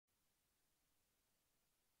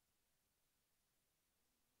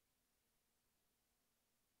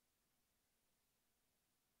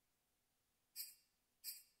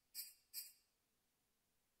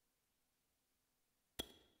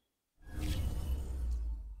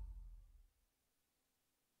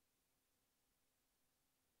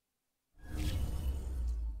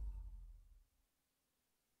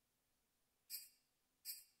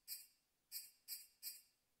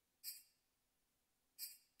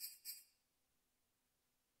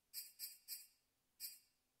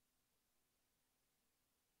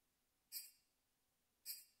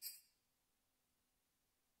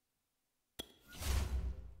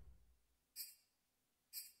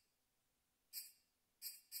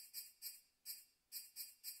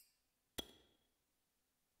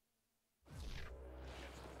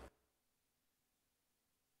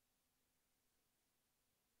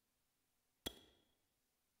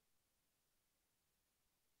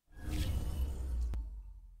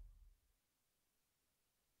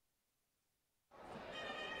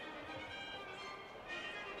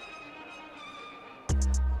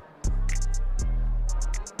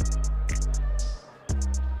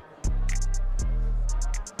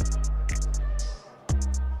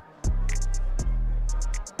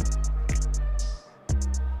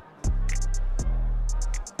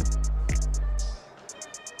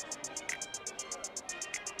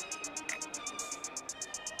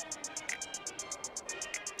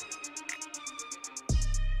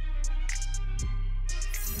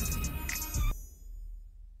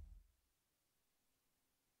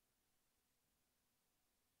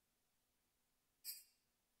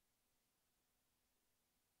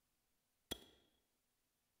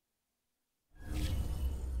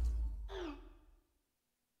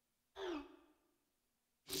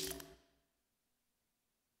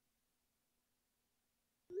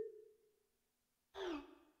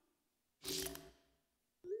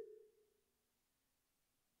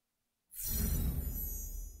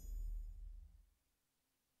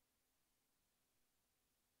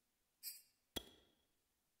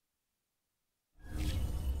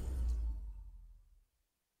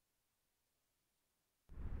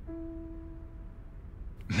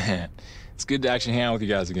Man, it's good to actually hang out with you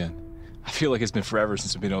guys again. I feel like it's been forever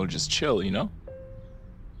since we've been able to just chill, you know?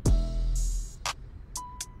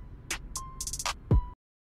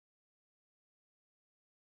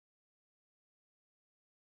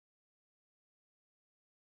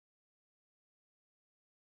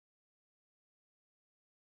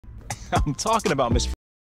 I'm talking about Miss.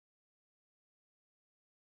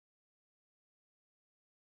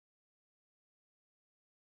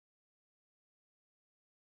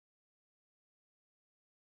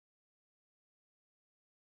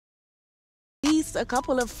 Least a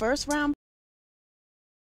couple of first-round.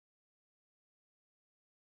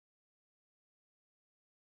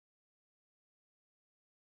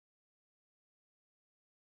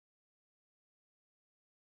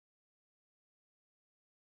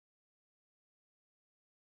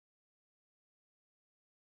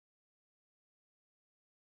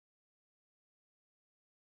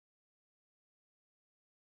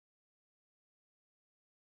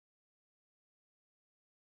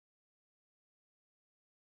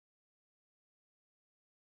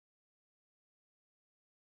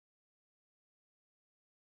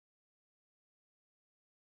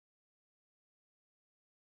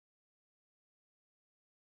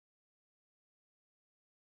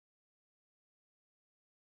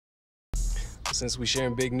 Since we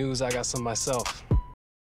sharing big news, I got some myself.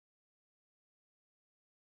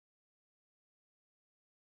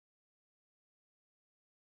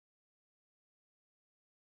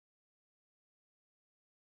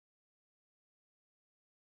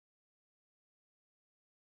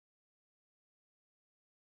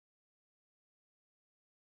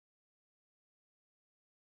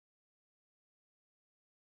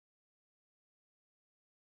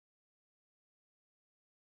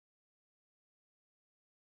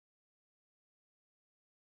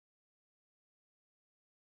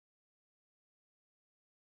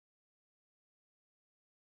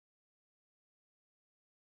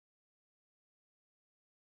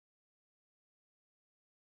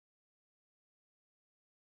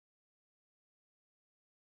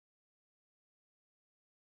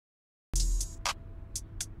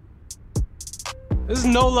 There's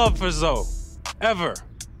no love for Zoe, ever.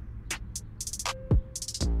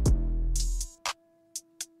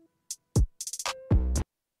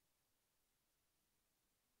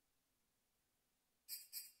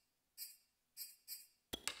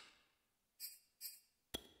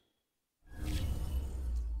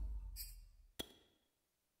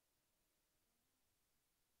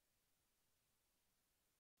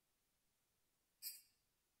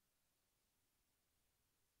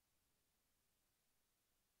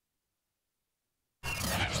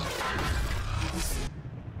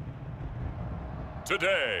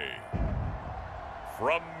 Today,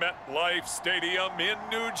 from MetLife Stadium in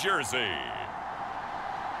New Jersey,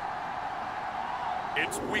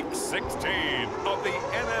 it's Week 16 of the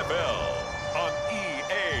NFL on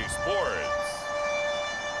EA Sports.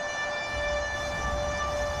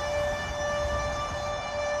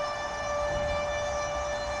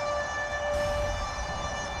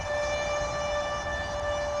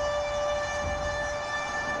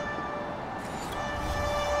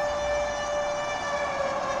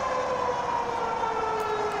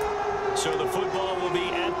 So the football will be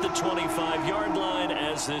at the 25-yard line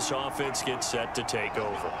as this offense gets set to take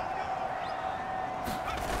over.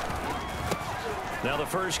 Now the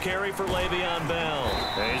first carry for Le'Veon Bell.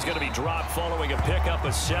 And he's going to be dropped following a pickup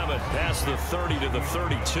of 7 past the 30 to the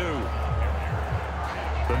 32.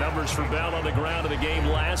 The numbers for Bell on the ground in the game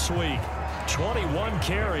last week. 21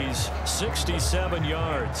 carries, 67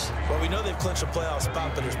 yards. Well, we know they've clinched a playoff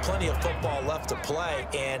spot, but there's plenty of football left to play,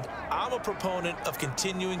 and I'm a proponent of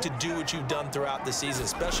continuing to do what you've done throughout the season,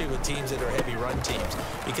 especially with teams that are heavy run teams,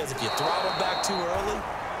 because if you throttle back too early,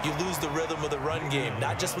 you lose the rhythm of the run game,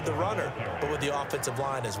 not just with the runner, but with the offensive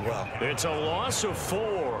line as well. It's a loss of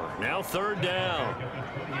 4. Now 3rd down.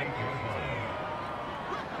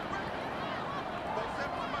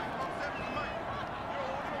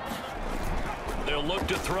 They'll look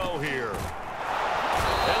to throw here.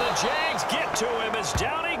 And the Jags get to him as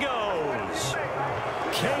down he goes.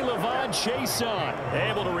 K'Lavon Chaisson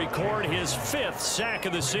able to record his 5th sack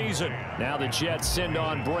of the season. Now the Jets send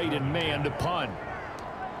on Braden Mann to punt.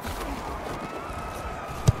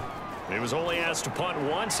 He was only asked to punt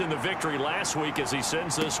once in the victory last week as he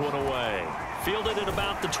sends this one away. Fielded at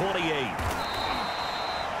about the 28.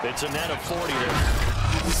 It's a net of 40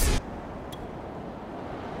 there.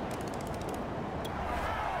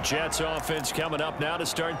 Jets offense coming up now to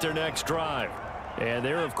start their next drive. And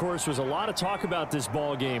there, of course, was a lot of talk about this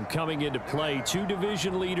ball game coming into play. Two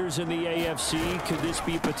division leaders in the AFC. Could this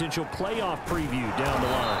be a potential playoff preview down the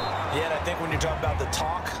line? Yeah, and I think when you're talking about the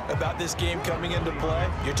talk about this game coming into play,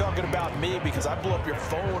 you're talking about me because I blew up your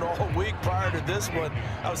phone all week prior to this one.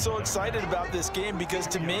 I was so excited about this game because,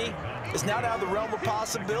 to me, it's not out of the realm of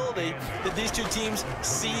possibility that these two teams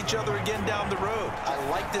see each other again down the road. I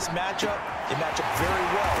like this matchup. They match up very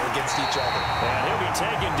well against each other. And he'll be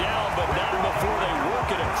taken down, but not before they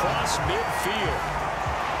work it across midfield.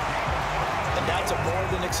 And that's a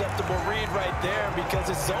more than acceptable read right there because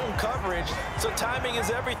it's zone coverage, so timing is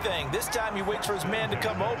everything. This time he waits for his man to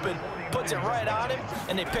come open, puts it right on him,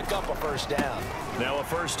 and they pick up a first down. Now a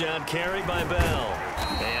first down carry by Bell.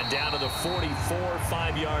 And down to the 44,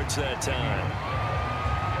 5 yards that time.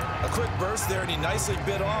 A quick burst there, and he nicely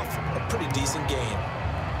bit off a pretty decent gain.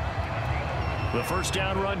 The first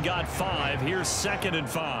down run got 5. Here's 2nd and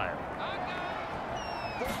 5.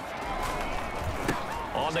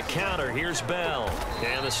 On the counter, here's Bell.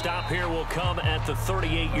 And the stop here will come at the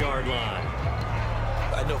 38-yard line.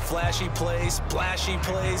 I know flashy plays, splashy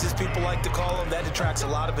plays, as people like to call them, that attracts a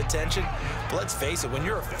lot of attention. But let's face it, when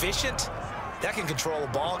you're efficient, that can control a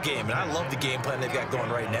ball game. And I love the game plan they've got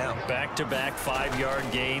going right now. Back-to-back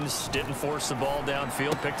 5-yard gains. Didn't force the ball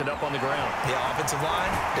downfield. Picked it up on the ground. Yeah, offensive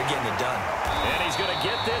line, they're getting it done. And he's going to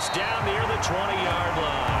get this down near the 20-yard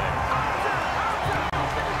line.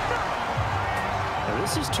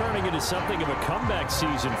 This is turning into something of a comeback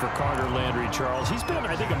season for Carter Landry, Charles. He's been,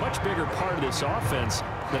 I think, a much bigger part of this offense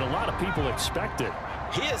than a lot of people expected.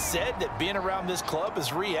 He has said that being around this club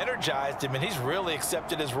has re-energized him, and he's really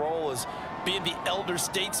accepted his role as being the elder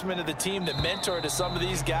statesman of the team, the mentor to some of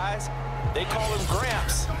these guys. They call him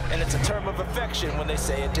Gramps, and it's a term of affection when they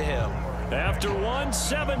say it to him. After one,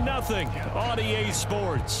 7-0 on EA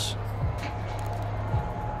Sports.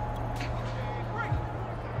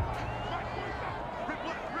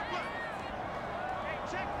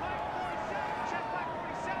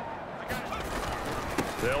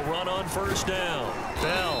 They'll run on first down.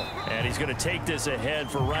 Bell, and he's going to take this ahead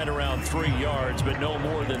for right around 3 yards, but no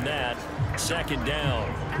more than that. 2nd down.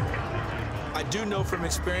 I do know from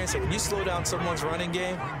experience that when you slow down someone's running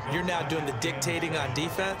game, you're now doing the dictating on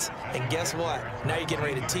defense. And guess what? Now you're getting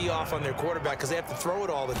ready to tee off on their quarterback because they have to throw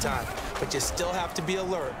it all the time. But you still have to be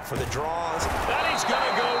alert for the draws. And he's going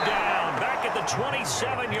to go down. Back at the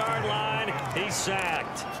 27-yard line, he's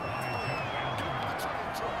sacked.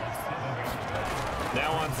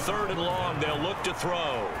 Now on 3rd and long, they'll look to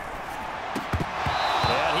throw.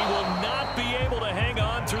 And he will not be able to hang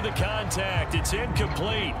on through the contact. It's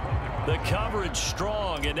incomplete. The coverage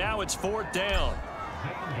strong, and now it's 4th down.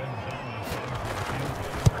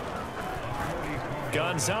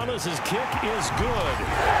 Gonzalez's kick is good.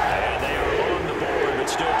 And they are on the board, but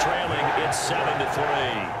still trailing. It's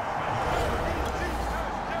 7-3.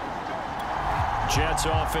 Jets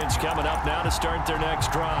offense coming up now to start their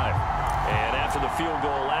next drive. And after the field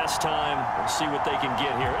goal last time, we'll see what they can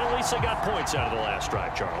get here. At least they got points out of the last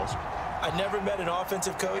drive, Charles. I never met an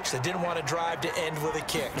offensive coach that didn't want to drive to end with a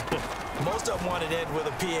kick. Most of them want to end with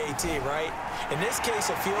a PAT, right? In this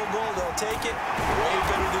case, a field goal, they'll take it way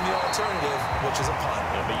better than the alternative, which is a punt.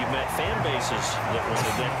 Yeah, but you've met fan bases that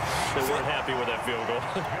weren't happy with that field goal.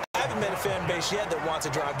 I haven't met a fan base yet that wants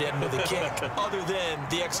to drive to end with a kick, other than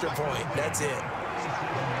the extra point. That's it.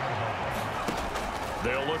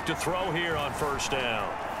 They'll look to throw here on first down.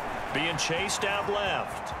 Being chased out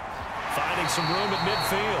left. Finding some room at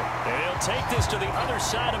midfield. And he'll take this to the other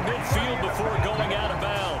side of midfield before going out of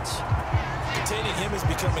bounds. Containing him is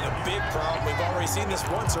becoming a big problem. We've already seen this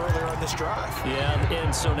once earlier on this drive. Yeah,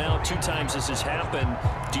 and so now 2 times this has happened.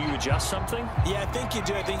 Do you adjust something? Yeah, I think you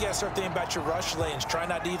do. I think you got to start thinking about your rush lanes. Try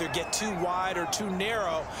not to either get too wide or too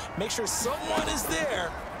narrow. Make sure someone is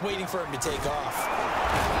there waiting for him to take off.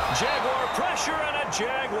 Jaguar pressure and a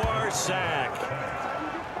Jaguar sack.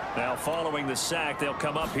 Now following the sack, they'll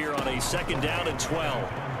come up here on a 2nd down and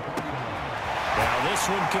 12. Now this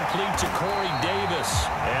one complete to Corey Davis.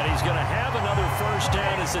 And he's going to have another first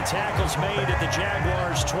down as the tackle's made at the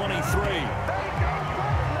Jaguars' 23.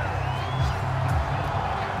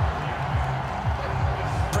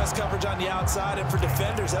 Press coverage on the outside, and for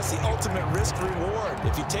defenders, that's the ultimate risk reward.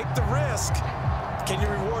 If you take the risk, can you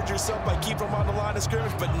reward yourself by keeping them on the line of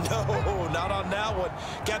scrimmage? But no, not on that one.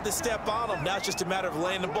 Got the step on him. Now it's just a matter of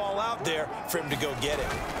laying the ball out there for him to go get it.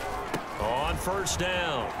 On first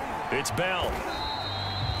down, it's Bell.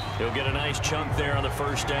 He'll get a nice chunk there on the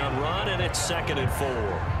first down run, and it's 2nd and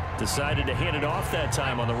 4. Decided to hand it off that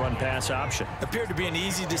time on the run-pass option. Appeared to be an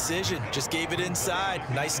easy decision. Just gave it inside.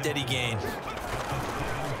 Nice steady gain.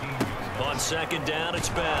 On second down, it's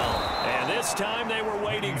Bell. And this time they were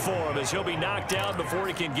waiting for him as he'll be knocked down before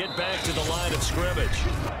he can get back to the line of scrimmage.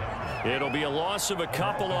 It'll be a loss of a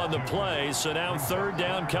couple on the play, so now third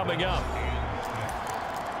down coming up.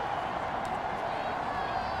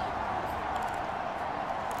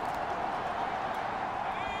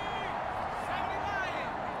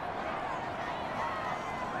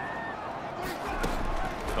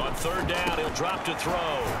 On third down, he'll drop to throw.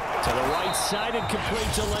 To the right side and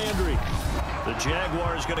complete to Landry. The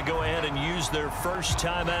Jaguars going to go ahead and use their first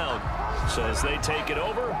timeout. So as they take it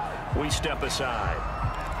over, we step aside.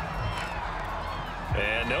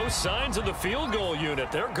 And no signs of the field goal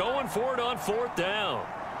unit. They're going for it on fourth down.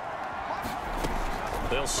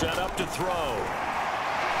 They'll set up to throw.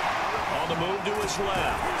 On the move to his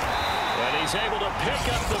left. And he's able to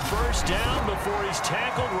pick up the first down before he's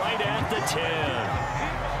tackled right at the 10.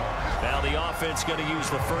 Now the offense going to use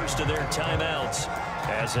the first of their timeouts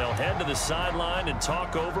as they'll head to the sideline and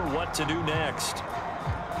talk over what to do next.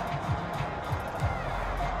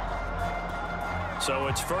 So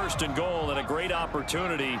it's first and goal and a great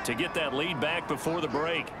opportunity to get that lead back before the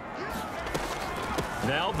break.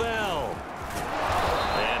 Now Bell.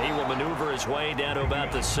 And he will maneuver his way down to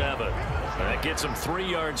about the 7. That gets him 3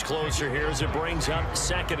 yards closer here as it brings up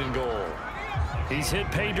second and goal. He's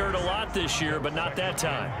hit pay dirt a lot this year, but not that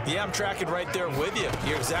time. Yeah, I'm tracking right there with you.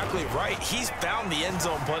 You're exactly right. He's found the end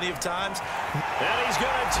zone plenty of times. And he's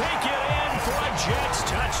going to take it in for a Jets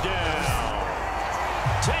touchdown.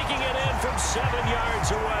 Taking it in from 7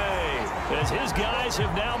 yards away as his guys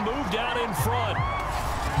have now moved out in front.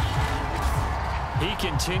 He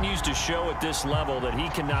continues to show at this level that he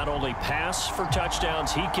can not only pass for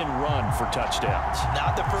touchdowns, he can run for touchdowns.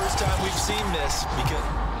 Not the first time we've seen this because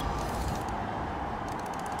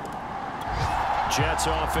Jets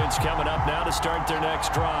offense coming up now to start their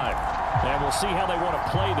next drive. And we'll see how they want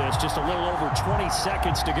to play this. Just a little over 20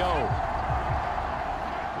 seconds to go.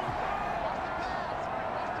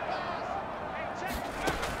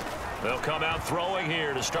 They'll come out throwing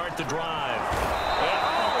here to start the drive.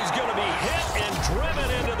 And he's going to be hit and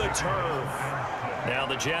driven into the turf. Now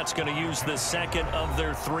the Jets going to use the second of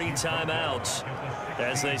their 3 timeouts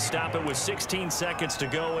as they stop it with 16 seconds to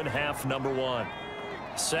go in half number 1.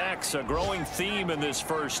 Sacks, a growing theme in this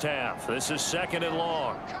first half. This is second and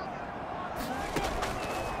long.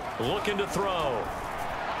 Looking to throw.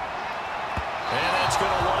 And that's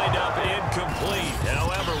going to wind up incomplete.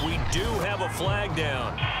 However, we do have a flag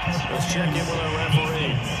down. Let's check in with our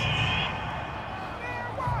referee.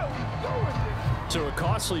 So a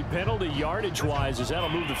costly penalty yardage-wise as that'll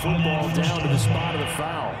move the football down to the spot of the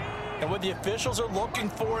foul. and what the officials are looking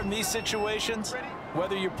for in these situations,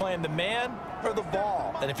 whether you're playing the man or the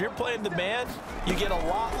ball. And if you're playing the man, you get a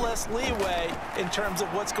lot less leeway in terms of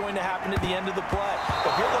what's going to happen at the end of the play.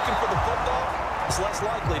 But if you're looking for the football, it's less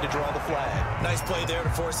likely to draw the flag. Nice play there to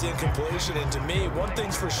force the incompletion. And to me, one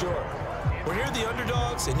thing's for sure. When you're the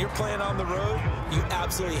underdogs and you're playing on the road, you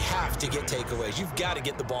absolutely have to get takeaways. You've got to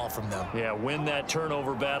get the ball from them. Yeah, win that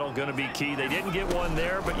turnover battle, going to be key. They didn't get one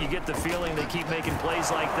there, but you get the feeling they keep making plays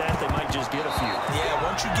like that, they might just get a few. Yeah,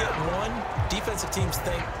 once you get one, defensive teams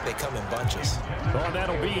think they come in bunches. Oh,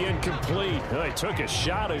 that'll be incomplete. Oh, he took a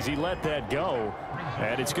shot as he let that go,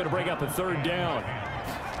 and it's going to bring up a third down.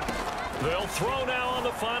 They'll throw now on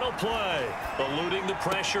the final play, eluding the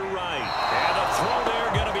pressure right. And a throw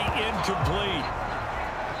there going to be incomplete.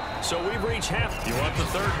 So we've reached half. You want the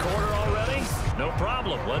third quarter already? No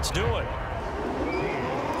problem. Let's do it.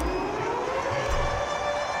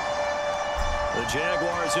 The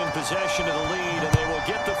Jaguars in possession of the lead, and they will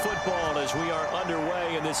get the football as we are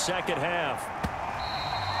underway in this second half.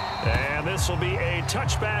 And this will be a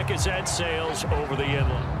touchback as that sails over the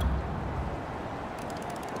inland.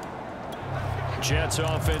 Jets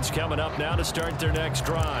offense coming up now to start their next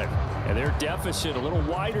drive. And their deficit a little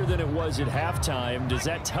wider than it was at halftime. Does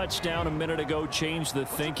that touchdown a minute ago change the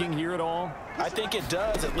thinking here at all? I think it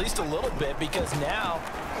does, at least a little bit, because now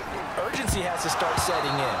urgency has to start setting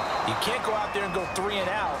in. You can't go out there and go 3 and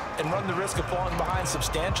out and run the risk of falling behind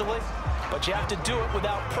substantially, but you have to do it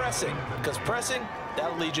without pressing, because pressing,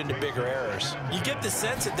 that'll lead you into bigger errors. You get the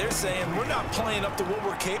sense that they're saying we're not playing up to what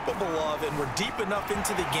we're capable of, and we're deep enough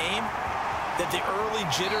into the game that the early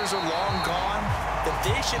jitters are long gone, that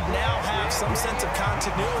they should now have some sense of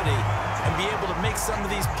continuity and be able to make some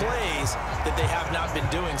of these plays that they have not been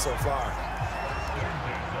doing so far.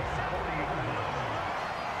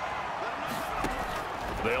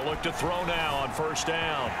 They'll look to throw now on first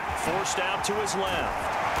down. Forced out to his left.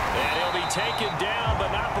 And he'll be taken down,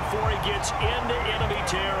 but not before he gets into enemy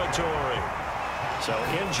territory. So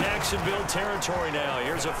in Jacksonville territory now.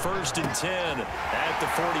 Here's a 1st and 10 at the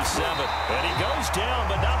 47. And he goes down,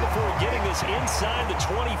 but not before getting this inside the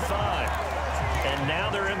 25. And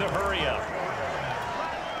now they're in the hurry-up.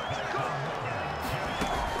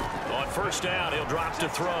 On 1st down, he'll drop to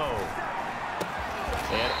throw.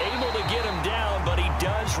 And able to get him down, but he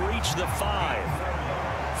does reach the 5.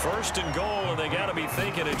 1st and goal, and they got to be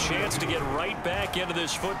thinking a chance to get right back into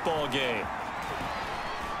this football game.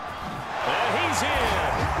 And he's in.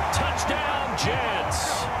 Touchdown,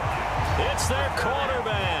 Jets. It's their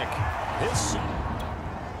quarterback.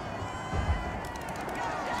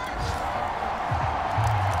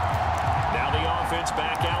 Now the offense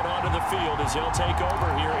back out onto the field as they'll take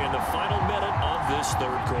over here in the final minute of this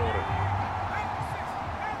 3rd quarter.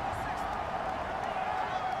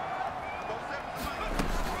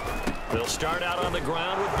 They'll start out on the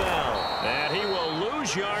ground with Bell. And he will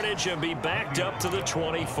lose yardage and be backed up to the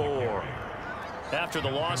 24. After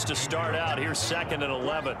the loss to start out, here's 2nd and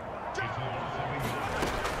 11.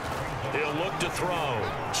 He'll look to throw.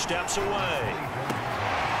 Steps away.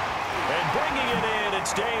 And bringing it in,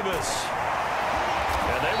 it's Davis.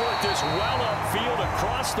 And they work this well upfield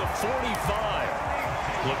across the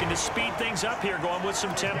 45. Looking to speed things up here, going with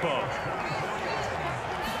some tempo.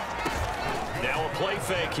 Now a play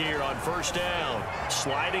fake here on 1st down.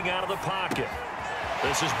 Sliding out of the pocket.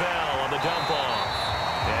 This is Bell on the dump off.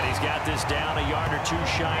 And he's got this down a yard or 2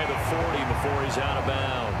 shy of the 40 before he's out of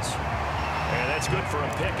bounds. And that's good for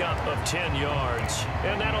a pickup of 10 yards.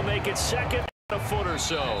 And that'll make it 2nd and a foot or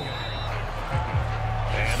so.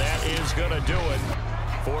 And that is going to do it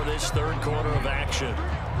for this 3rd quarter of action.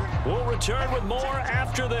 We'll return with more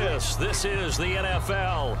after this. This is the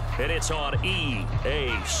NFL, and it's on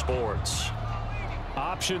EA Sports.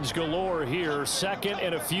 Options galore here. 2nd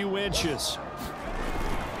and a few inches.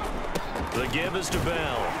 The give is to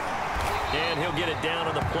Bell. And he'll get it down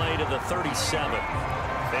on the play to the 37.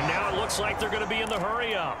 And now it looks like they're going to be in the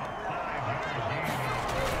hurry-up.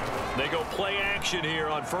 They go play action here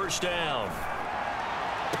on 1st down.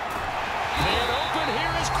 Man open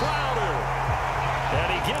here is Crowder.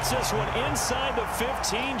 And he gets this one inside the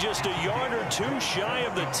 15, just a yard or 2 shy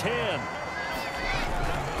of the 10.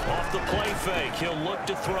 Off the play fake, he'll look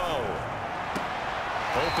to throw.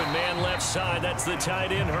 Open man left side, that's the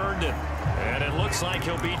tight end, Herndon. And it looks like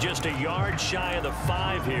he'll be just a yard shy of the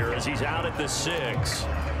 5 here as he's out at the 6.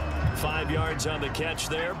 5 yards on the catch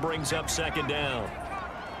there, brings up 2nd down.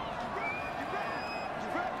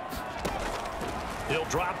 He'll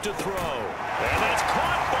drop to throw. And that's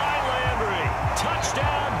caught by Landry.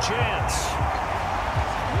 Touchdown, Jets.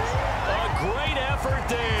 A great effort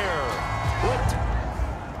there.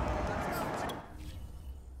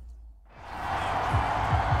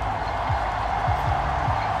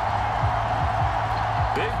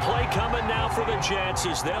 Big play coming now for the Jets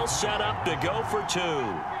as they'll set up to go for 2.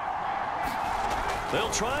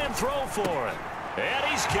 They'll try and throw for it. And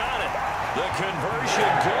he's got it. The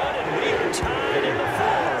conversion good, and we are tied in the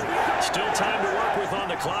 4th. Still time to work with on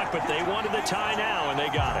the clock, but they wanted the tie now, and they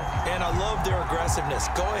got it. And I love their aggressiveness.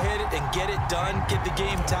 Go ahead and get it done, get the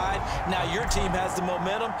game tied. Now your team has the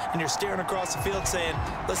momentum, and you're staring across the field saying,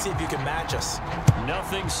 let's see if you can match us.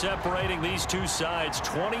 Nothing separating these two sides.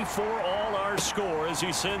 24 all our score as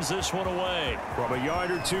he sends this one away. From a yard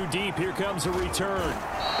or 2 deep, here comes a return.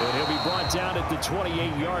 And he'll be brought down at the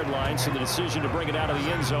 28-yard line, so the decision to bring it out of the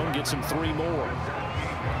end zone gets him 3 more.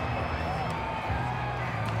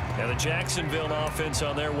 And the Jacksonville offense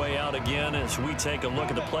on their way out again as we take a look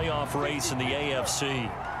at the playoff race in the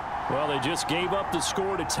AFC. Well, they just gave up the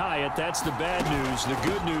score to tie it. That's the bad news. The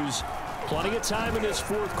good news, plenty of time in this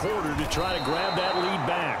 4th quarter to try to grab that lead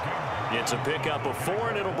back. It's a pickup of 4,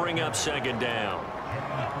 and it'll bring up 2nd down.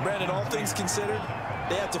 Brandon, all things considered,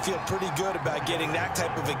 they have to feel pretty good about getting that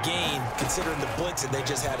type of a gain considering the blitz that they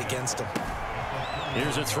just had against them.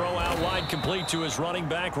 Here's a throw out wide, complete to his running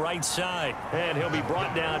back right side. And he'll be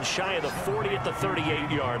brought down shy of the 40 at the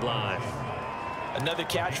 38-yard line. Another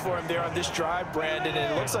catch for him there on this drive, Brandon,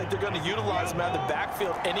 and it looks like they're going to utilize him out of the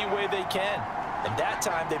backfield any way they can. And that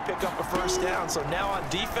time they pick up a 1st down. So now on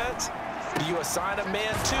defense, do you assign a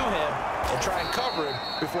man to him and try and cover him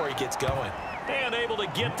before he gets going? And able to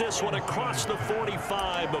get this one across the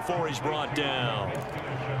 45 before he's brought down.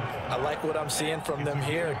 I like what I'm seeing from them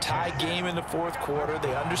here. Tie game in the 4th quarter.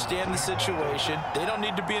 They understand the situation. They don't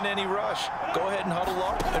need to be in any rush. Go ahead and huddle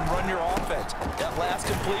up and run your offense. That last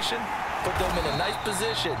completion put them in a nice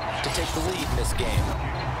position to take the lead in this game.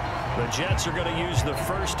 The Jets are going to use the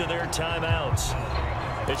first of their timeouts.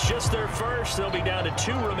 It's just their first. They'll be down to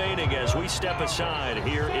 2 remaining as we step aside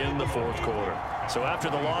here in the 4th quarter. So after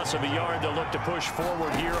the loss of a yard, they'll look to push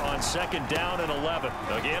forward here on 2nd down and 11.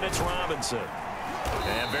 Again, it's Robinson.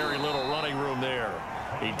 And very little running room there.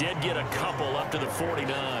 He did get a couple up to the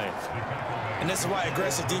 49. And this is why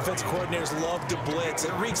aggressive defensive coordinators love to blitz.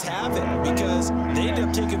 It wreaks havoc because they end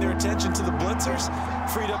up taking their attention to the blitzers,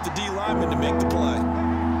 freed up the D lineman to make the play.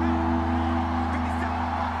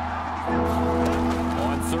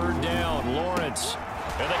 On 3rd down, Lawrence.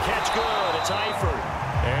 And the catch good. It's Eifert.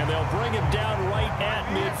 And they'll bring him down right at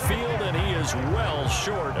midfield, and he is well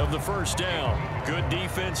short of the 1st down. Good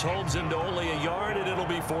defense holds him to only a yard, and it'll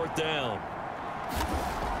be 4th down.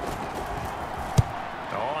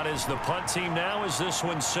 On is the punt team now as this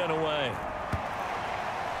one's sent away.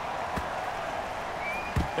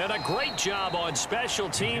 And a great job on special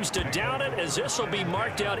teams to down it, as this will be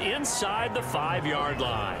marked out inside the 5-yard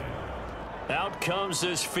line. Out comes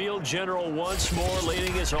this field general once more,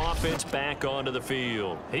 leading his offense back onto the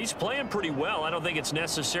field. He's playing pretty well. I don't think it's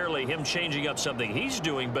necessarily him changing up something he's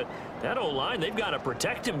doing, but that O-line, they've got to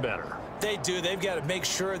protect him better. They do. They've got to make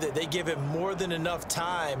sure that they give him more than enough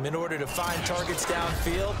time in order to find targets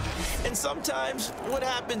downfield. And sometimes what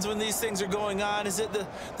happens when these things are going on is that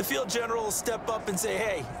the field general will step up and say,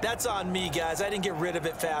 hey, that's on me, guys. I didn't get rid of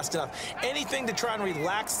it fast enough. Anything to try and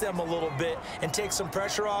relax them a little bit and take some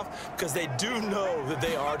pressure off, because they do know that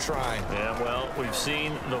they are trying. Yeah, well, we've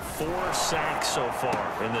seen the 4 sacks so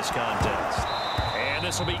far in this contest. And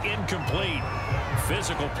this will be incomplete.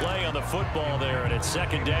 Physical play on the football there, and it's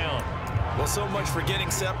 2nd down. Well, so much for getting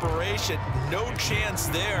separation. No chance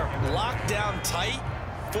there. Locked down tight,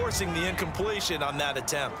 forcing the incompletion on that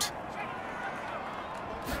attempt.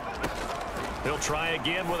 He'll try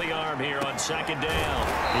again with the arm here on 2nd down.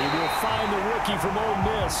 He will find the rookie from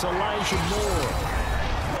Ole Miss, Elijah Moore.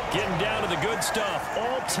 Getting down to the good stuff.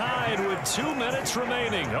 All tied with 2 minutes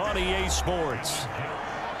remaining on EA Sports.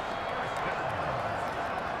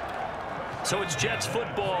 So it's Jets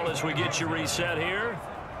football as we get you reset here.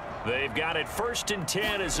 They've got it 1st and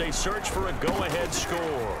 10 as they search for a go-ahead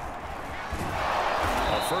score.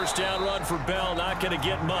 A 1st down run for Bell, not going to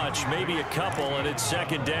get much, maybe a couple, and it's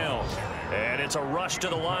 2nd down. And it's a rush to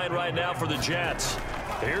the line right now for the Jets.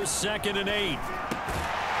 Here's 2nd and 8.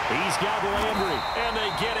 He's got Landry, and they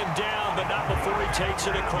get him down, but not before he takes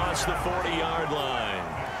it across the 40-yard line.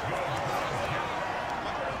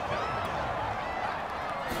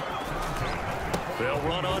 They'll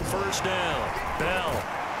run on 1st down. Bell.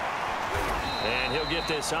 And he'll get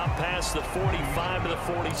this up past the 45 to the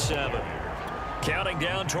 47. Counting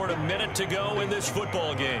down toward a minute to go in this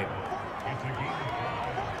football game.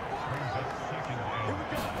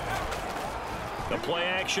 The play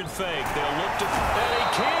action fake. They'll look to, and he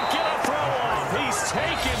can't get a throw off. He's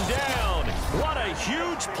taken down. What a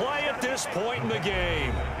huge play at this point in the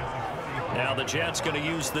game. Now the Jets going to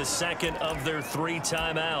use the 2nd of their 3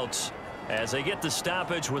 timeouts as they get the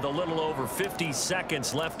stoppage with a little over 50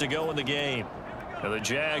 seconds left to go in the game. Now the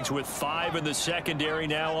Jags with 5 in the secondary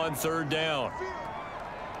now on 3rd down.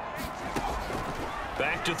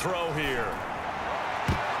 Back to throw here.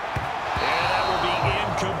 And that will be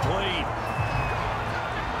incomplete.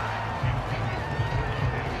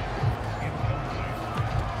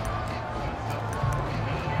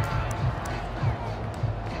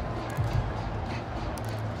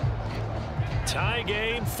 Tie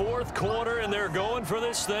game, 4th quarter, and they're going for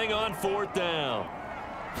this thing on 4th down.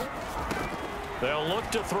 They'll look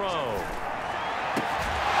to throw.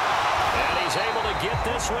 And he's able to get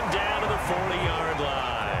this one down to the 40-yard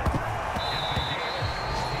line.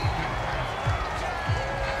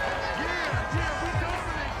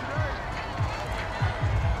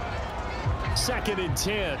 Second and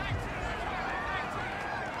 10.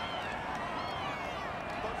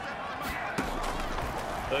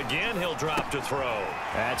 Again, he'll drop to throw.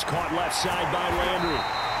 That's caught left side by Landry.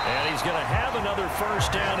 And he's going to have another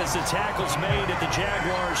 1st down as the tackle's made at the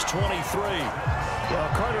Jaguars' 23. Well,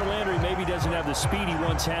 Carter Landry maybe doesn't have the speed he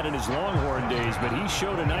once had in his Longhorn days, but he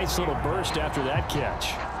showed a nice little burst after that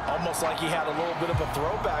catch. Almost like he had a little bit of a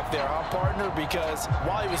throwback there, huh, partner? Because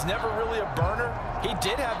while he was never really a burner, he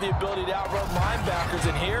did have the ability to outrun linebackers.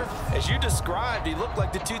 And here, as you described, he looked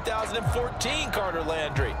like the 2014 Carter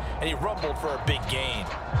Landry, and he rumbled for a big gain.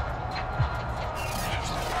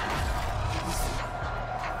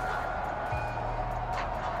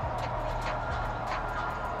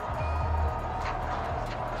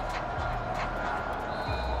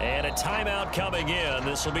 And a timeout coming in.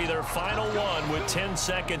 This will be their final one with 10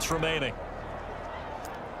 seconds remaining.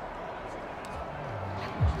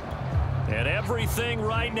 And everything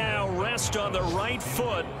right now rests on the right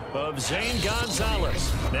foot of Zane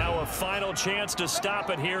Gonzalez. Now a final chance to stop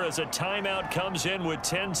it here as a timeout comes in with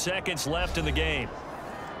 10 seconds left in the game.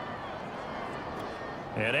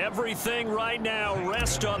 And everything right now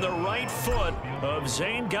rests on the right foot of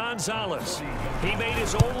Zane Gonzalez. He made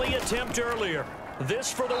his only attempt earlier.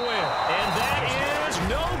 This for the win. And that is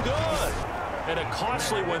no good. And a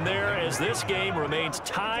costly one there as this game remains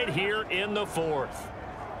tied here in the fourth.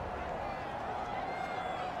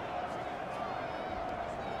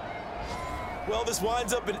 Well, this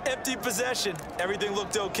winds up an empty possession. Everything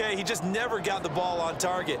looked okay. He just never got the ball on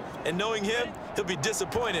target. And knowing him, he'll be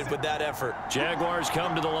disappointed with that effort. Jaguars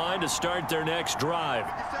come to the line to start their next drive.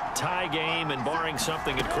 Tie game, and barring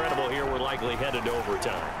something incredible here, we're likely headed to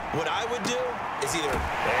overtime. What I would do is either...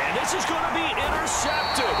 And this is going to be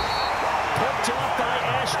intercepted. Picked off by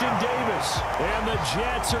Ashton Davis. And the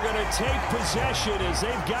Jets are going to take possession as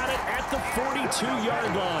they've got it at the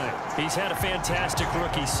 42-yard line. He's had a fantastic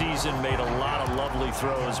rookie season, made a lot of lovely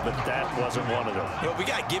throws, but that wasn't one of them. You know, we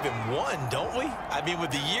got to give him one, don't we? I mean,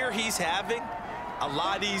 with the year he's having, a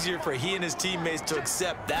lot easier for he and his teammates to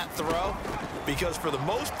accept that throw, because for the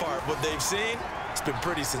most part, what they've seen, it's been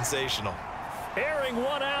pretty sensational. Airing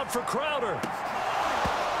one out for Crowder.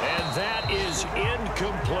 And that is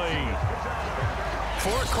incomplete.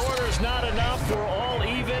 4 quarters not enough. We're all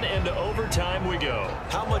even, and to overtime we go.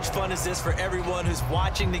 How much fun is this for everyone who's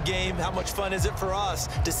watching the game? How much fun is it for us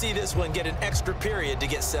to see this one get an extra period to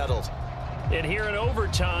get settled? And here in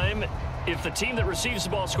overtime, if the team that receives the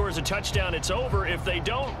ball scores a touchdown, it's over. If they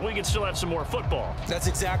don't, we can still have some more football. That's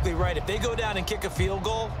exactly right. If they go down and kick a field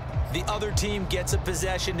goal, the other team gets a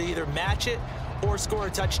possession to either match it or score a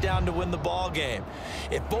touchdown to win the ball game.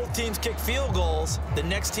 If both teams kick field goals, the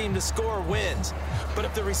next team to score wins. But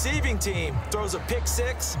if the receiving team throws a pick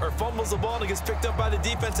six or fumbles the ball and it gets picked up by the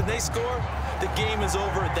defense and they score, the game is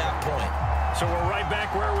over at that point. So we're right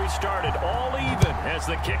back where we started, all even as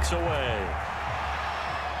the kick's away.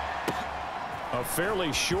 A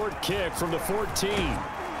fairly short kick from the 14.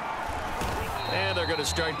 And they're going to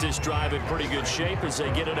start this drive in pretty good shape as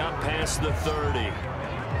they get it up past the 30.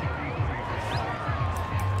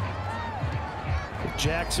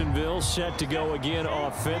 Jacksonville set to go again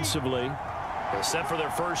offensively. They're set for their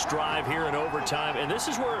first drive here in overtime, and this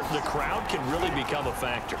is where the crowd can really become a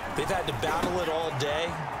factor. They've had to battle it all day,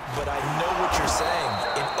 but I know what you're saying.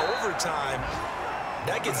 In overtime,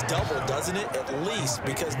 that gets doubled, doesn't it? At least,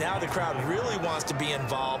 because now the crowd really wants to be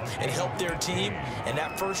involved and help their team, and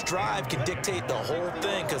that first drive can dictate the whole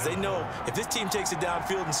thing because they know if this team takes it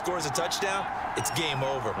downfield and scores a touchdown, it's game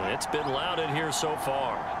over. It's been loud in here so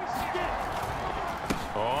far.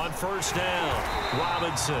 On first down,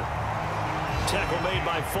 Robinson. Tackle made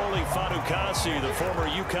by Foley Fadukasi, the former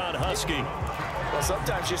UConn Husky. Well,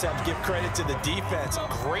 sometimes you just have to give credit to the defense.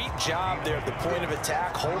 Great job there at the point of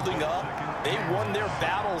attack, holding up. They won their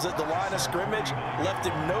battles at the line of scrimmage, left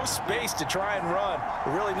him no space to try and run.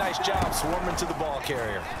 A really nice job swarming to the ball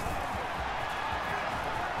carrier.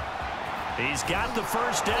 He's got the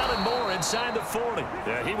first down and more inside the 40.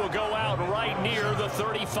 He will go out right near the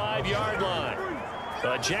 35-yard line.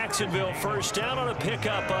 A Jacksonville first down on a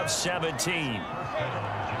pickup of 17.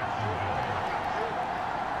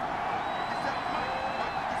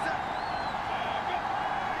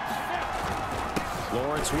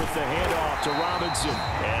 Lawrence with the handoff to Robinson.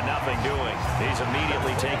 And nothing doing. He's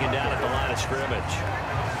immediately taken down at the line of scrimmage.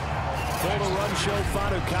 Full to run show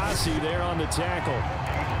Fadukasi there on the tackle.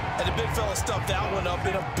 And the big fella stuffed that one up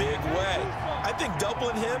in a big way. I think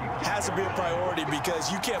doubling him has to be a priority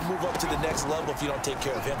because you can't move up to the next level if you don't take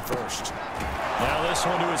care of him first. Now this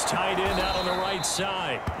one to his tight end out on the right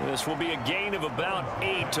side. This will be a gain of about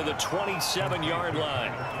 8 to the 27-yard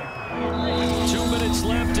line. 2 minutes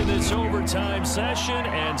left in this overtime session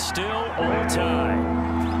and still all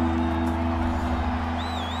time.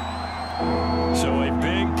 So a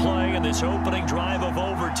big play in this opening drive of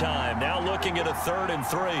overtime. Now looking at a 3rd and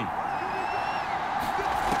 3.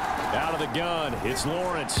 Out of the gun, it's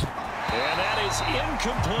Lawrence. And that is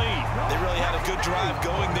incomplete. They really had a good drive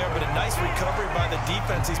going there, but a nice recovery by the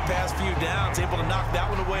defense these past few downs. Able to knock that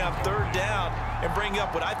one away on 3rd down and bring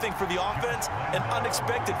up what I think for the offense, an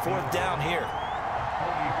unexpected 4th down here.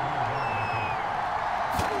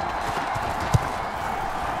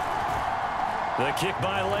 The kick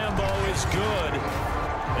by Lambo is good.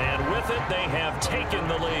 And with it, they have taken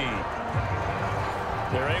the lead.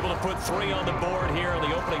 They're able to put 3 on the board here on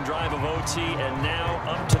the opening drive of OT, and now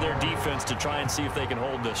up to their defense to try and see if they can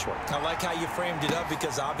hold this one. I like how you framed it up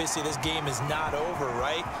because obviously this game is not over,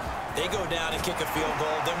 right? They go down and kick a field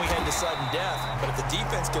goal, then we head to sudden death. But if the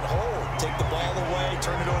defense can hold, take the ball away,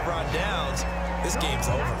 turn it over on downs, this game's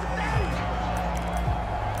over.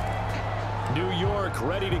 New York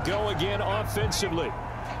ready to go again offensively.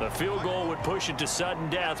 The field goal would push it to sudden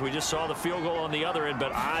death. We just saw the field goal on the other end,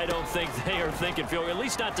 but I don't think they are thinking field goal. At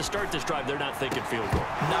least not to start this drive. They're not thinking field goal.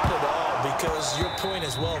 Not at all, because your point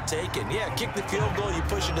is well taken. Yeah, kick the field goal, you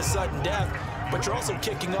push it to sudden death, but you're also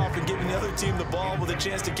kicking off and giving the other team the ball with a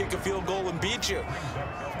chance to kick a field goal and beat you.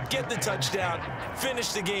 Get the touchdown, finish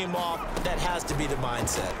the game off. That has to be the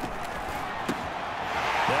mindset.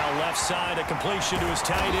 Now left side, a completion to his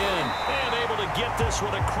tight end. And able to get this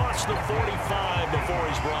one across the 45 before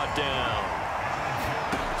he's brought down.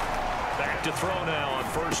 Back to throw now on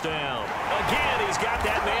first down. Again, he's got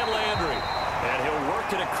that man Landry. And he'll work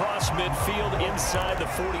it across midfield inside the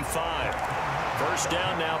 45. First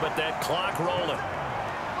down now, but that clock rolling.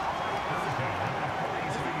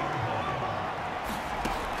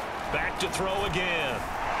 Back to throw again.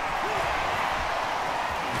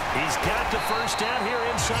 He's got the first down here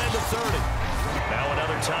inside the 30. Now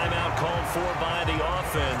another timeout called for by the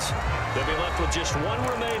offense. They'll be left with just one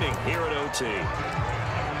remaining here at OT.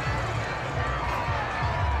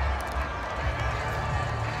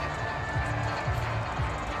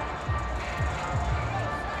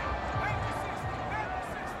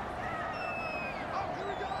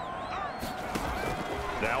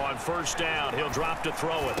 Now on first down, he'll drop to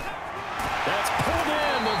throw it. That's pulled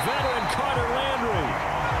in, the veteran Carter Landry.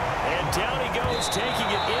 And down he goes, taking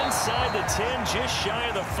it inside the 10, just shy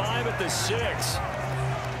of the 5 at the 6.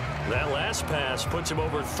 That last pass puts him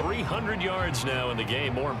over 300 yards now in the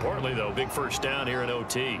game. More importantly, though, big first down here in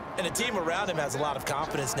OT. And the team around him has a lot of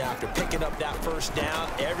confidence now after picking up that first down.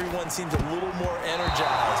 Everyone seems a little more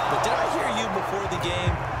energized. But did I hear you before the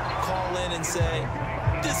game call in and say,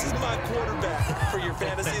 this is my quarterback for your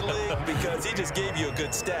fantasy league? Because he just gave you a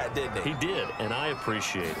good stat, didn't he? He did, and I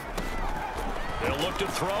appreciate it. They'll look to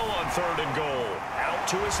throw on 3rd and goal. Out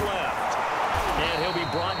to his left. And he'll be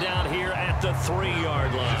brought down here at the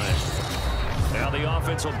 3-yard line. Now the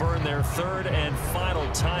offense will burn their 3rd and final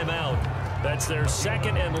timeout. That's their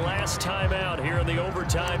 2nd and last timeout here in the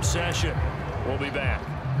overtime session. We'll be back.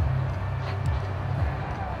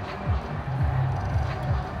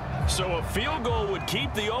 So a field goal would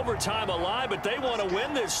keep the overtime alive, but they want to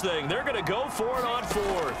win this thing. They're going to go for it on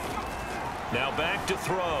 4th. Now back to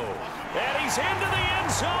throw. And he's into the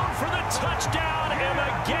end zone for the touchdown and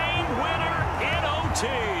the game winner in OT.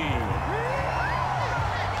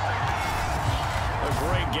 A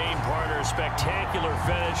great game partner, spectacular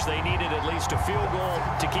finish. They needed at least a field goal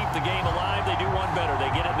to keep the game alive. They do one better.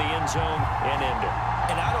 They get it in the end zone and end it.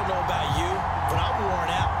 And I don't know about you, but I'm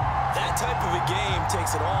worn out. That type of a game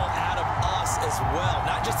takes it all out of us as well,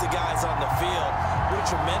 not just the guys on the field. What a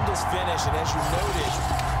tremendous finish, and as you noted,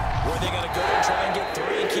 were they going to go and try and get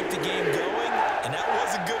 3 and keep the game going? And that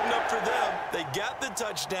wasn't good enough for them. They got the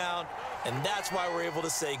touchdown, and that's why we're able to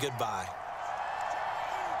say goodbye.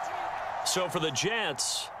 So for the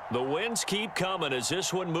Jets, the wins keep coming as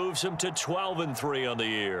this one moves them to 12-3 on the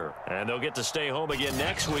year. And they'll get to stay home again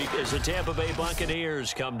next week as the Tampa Bay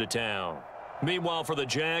Buccaneers come to town. Meanwhile, for the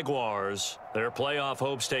Jaguars, their playoff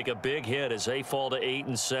hopes take a big hit as they fall to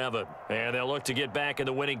 8-7. And they'll look to get back in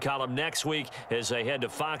the winning column next week as they head to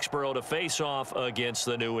Foxborough to face off against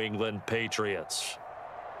the New England Patriots.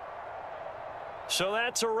 So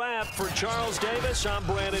that's a wrap for Charles Davis. I'm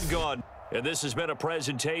Brandon Gaudin. And this has been a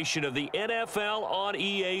presentation of the NFL on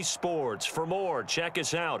EA Sports. For more, check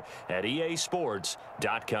us out at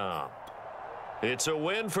easports.com. It's a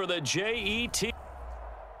win for the Jets.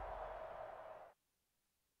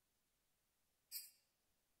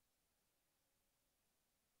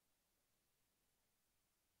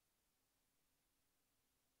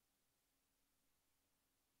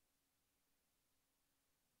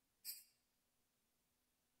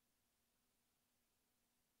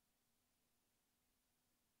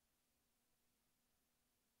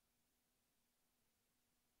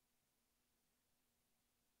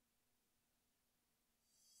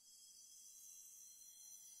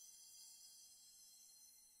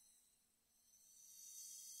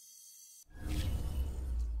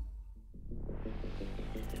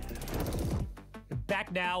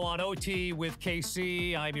 Back now on OT with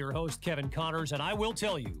KC. I'm your host, Kevin Connors, and I will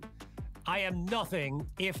tell you, I am nothing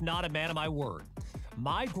if not a man of my word.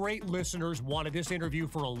 My great listeners wanted this interview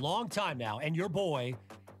for a long time now, and your boy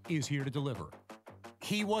is here to deliver.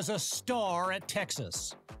 He was a star at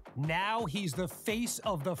Texas. Now he's the face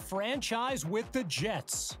of the franchise with the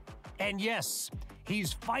Jets. And yes,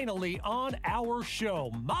 he's finally on our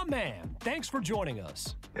show. My man, thanks for joining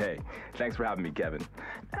us. Hey, thanks for having me, Kevin.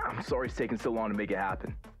 I'm sorry it's taken so long to make it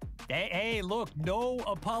happen. Hey, look, no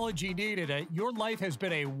apology needed. Your life has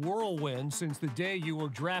been a whirlwind since the day you were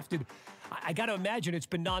drafted. I got to imagine it's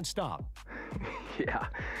been nonstop. Yeah,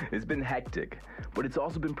 it's been hectic, but it's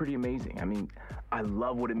also been pretty amazing. I mean, I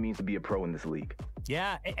love what it means to be a pro in this league.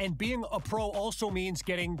 Yeah, and being a pro also means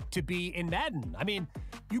getting to be in Madden. I mean,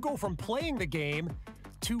 you go from playing the game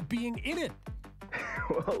to being in it.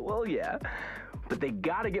 well, yeah, but they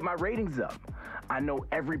got to get my ratings up. I know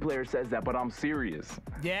every player says that, but I'm serious.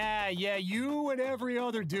 Yeah, you and every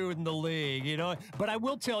other dude in the league, you know. But I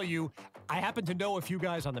will tell you, I happen to know a few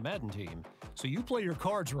guys on the Madden team. So you play your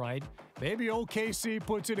cards right, maybe OKC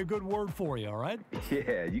puts in a good word for you, all right?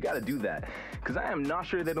 Yeah, you got to do that, because I am not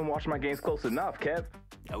sure they've been watching my games close enough, Kev.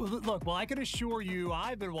 Look, well, I can assure you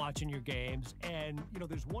I've been watching your games, and, you know,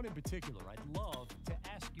 there's one in particular I'd love to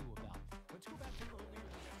ask you